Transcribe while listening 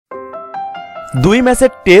দুই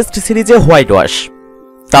ম্যাচের টেস্ট সিরিজে হোয়াইট ওয়াশ,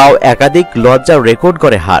 তাও একাধিক লজ্জার রেকর্ড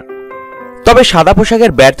করে হার। তবে সাদা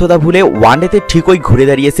পোশাকের ব্যর্থতা ভুলে ওয়ানডেতে ঠিকই ঘুরে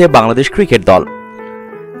দাঁড়িয়েছে বাংলাদেশ ক্রিকেট দল।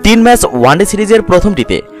 3 ম্যাচ ওয়ানডে সিরিজের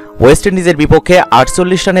প্রথমটিতে ওয়েস্ট ইন্ডিজের বিপক্ষে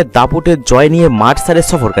 48 রানের দাপুটে জয় নিয়ে মাঠ ছাড়ে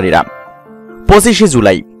সফরকারীরা। 25শে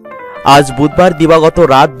জুলাই আজ বুধবার দিবাগত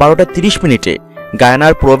রাত 12:30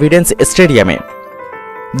 গায়ানার প্রভিডেন্স স্টেডিয়ামে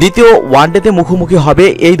দ্বিতীয় ওয়ানডেতে মুখোমুখি হবে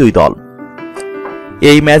এই দুই দল।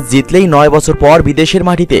 এই ম্যাচ জিতলেই 9 বছর পর বিদেশের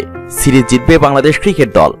মাটিতে সিরিজ জিতবে বাংলাদেশ ক্রিকেট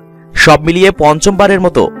দল। সব মিলিয়ে পঞ্চমবারের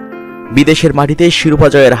মতো বিদেশের মাটিতে শিরোপা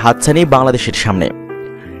জয়ের হাতছানি বাংলাদেশের সামনে।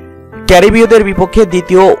 ক্যারিবীয়দের বিপক্ষে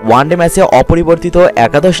দ্বিতীয় ওয়ানডে ম্যাচে অপরিবর্তিত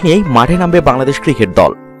একাদশ নিয়েই মাঠে নামবে বাংলাদেশ ক্রিকেট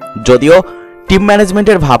দল। যদিও টিম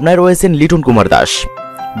ম্যানেজমেন্টের ভাবনায় রয়েছেন লিটন কুমার দাস।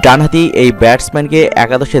 ডানহাতি এই ব্যাটসম্যানকে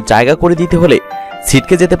একাদশে জায়গা করে দিতে হলে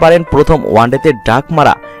ছিটকে যেতে পারেন প্রথম ওয়ানডেতে ডাক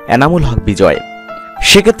মারা এনামুল হক বিজয়।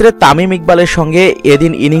 সেক্ষেত্রে তামিম ইকবালের সঙ্গে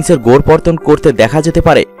এদিন ইনিংসের গোড়পর্তন করতে দেখা যেতে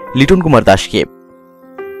পারে লিটন কুমার দাসকে।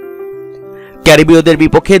 ক্যারিবীয়দের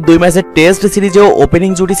বিপক্ষে 2 ম্যাচের টেস্ট সিরিজেও ওপেনিং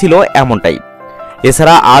জুটি ছিল এমনটাই।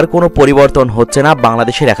 এছাড়া আর কোনো পরিবর্তন হচ্ছে না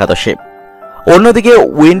বাংলাদেশের একাদশে। অন্যদিকে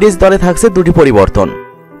উইন্ডিজ দলে থাকছে 2টি পরিবর্তন।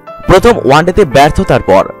 প্রথম ওয়ানডেতে ব্যর্থতার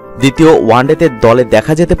পর দ্বিতীয় ওয়ানডেতে দলে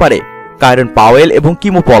দেখা যেতে পারে কায়রন পাওয়েল এবং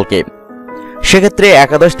কিমু পলকে। সেক্ষেত্রে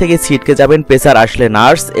একাদশ থেকে ছিটকে যাবেন পেসার আসলে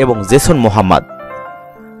নার্স এবং জেসন মোহাম্মদ।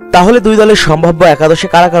 তাহলে দুই দলের সম্ভাব্য একাদশে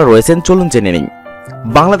কারা কারা রয়েছেন চলুন জেনে নিই।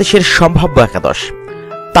 বাংলাদেশের সম্ভাব্য একাদশ: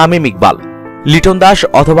 তামিম ইকবাল, লিটন দাস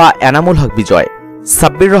অথবা এনামুল হক বিজয়,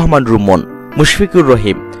 সাব্বির রহমান রুম্মন, মুশফিকুর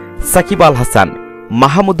রহিম, সাকিব আল হাসান,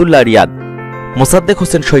 মাহমুদুল্লাহ রিয়াদ, মোসাদ্দেক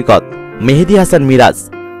হোসেন সৈকত, মেহেদী হাসান মিরাজ,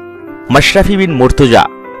 মশরাফি বিন মুর্তজা,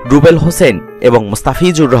 রুবেল হোসেন এবং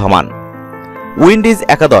মুস্তাফিজুর রহমান। উইন্ডিজ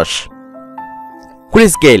একাদশ: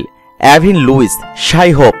 Chris Gayle, অ্যাভিন Luis, Shai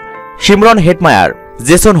Hope, Shimron Hetmyer,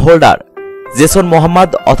 Jason holder, Jason Mohammad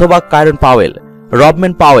অথবা Kieron Powell,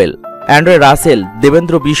 Rovman Powell, Andre Rasel,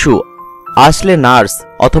 Devendra Bishu, আসলে নার্স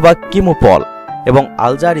অথবা কিমু পল এবং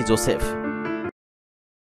আলজারি জোসেফ।